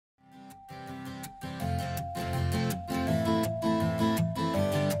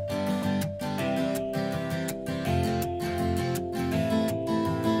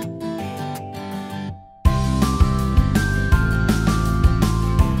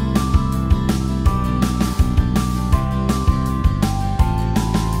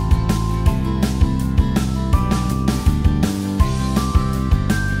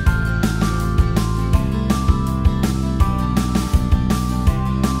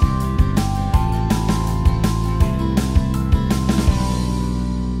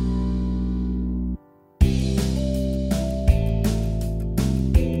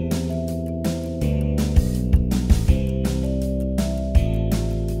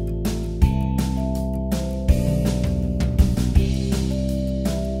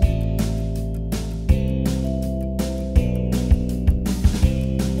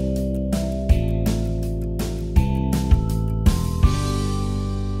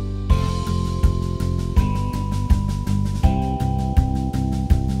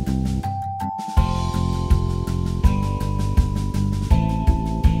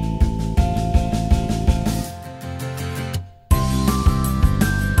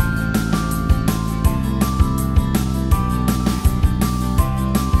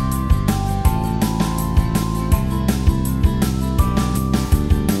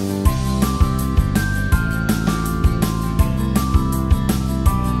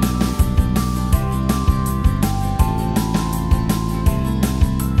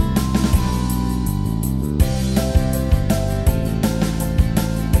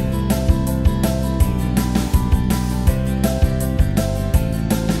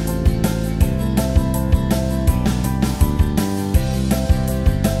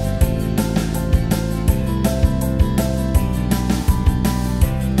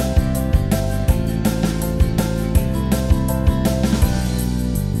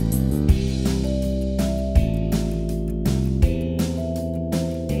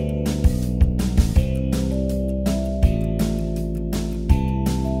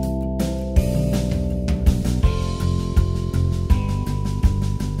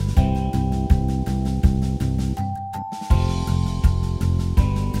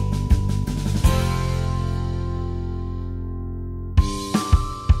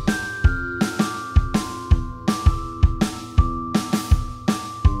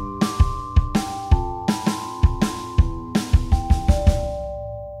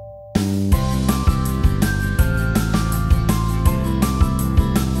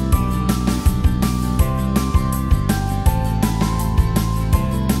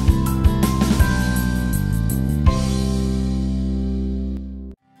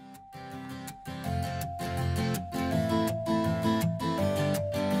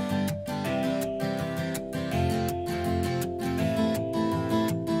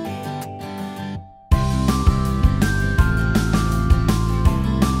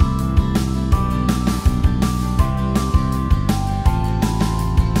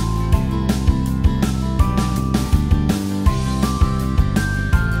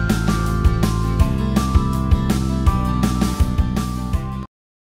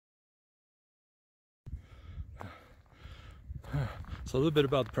So a little bit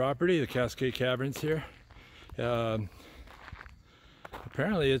about the property, the Cascade Caverns here. Apparently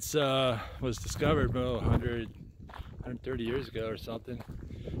it's was discovered about 130 years ago or something.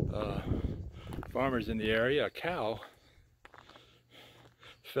 Farmers in the area, a cow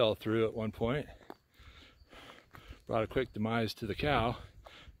fell through at one point. Brought a quick demise to the cow,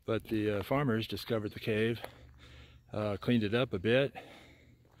 but the farmers discovered the cave, cleaned it up a bit,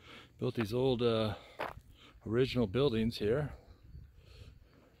 built these old original buildings here,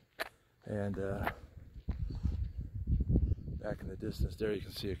 and back in the distance there you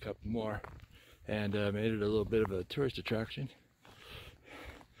can see a couple more, and made it a little bit of a tourist attraction.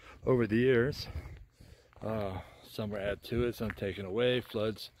 Over the years, some were added to it, some taken away.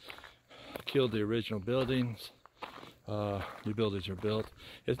 Floods killed the original buildings. New buildings are built.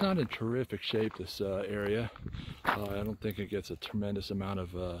 It's not in terrific shape, this area. I don't think it gets a tremendous amount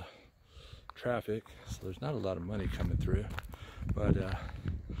of traffic, so there's not a lot of money coming through, but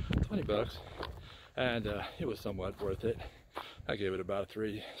 20 bucks, and it was somewhat worth it. I gave it about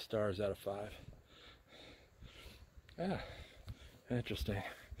 3 stars out of 5. Yeah, interesting.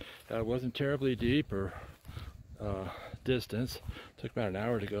 It wasn't terribly deep or distance. It took about an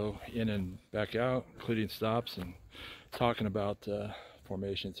hour to go in and back out, including stops and talking about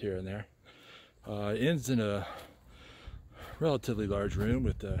formations here and there. Ends in a relatively large room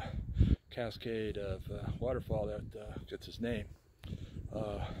with the cascade of waterfall that gets its name.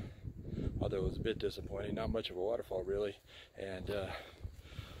 Although it was a bit disappointing, not much of a waterfall really, and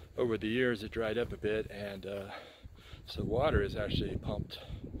over the years it dried up a bit, and so water is actually pumped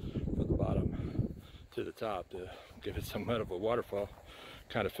from the bottom to the top to give it somewhat of a waterfall.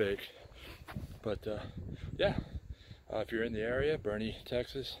 Kind of fake, but yeah, if you're in the area, Boerne,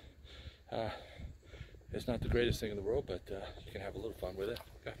 Texas, it's not the greatest thing in the world, but you can have a little fun with it.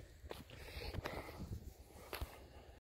 Okay.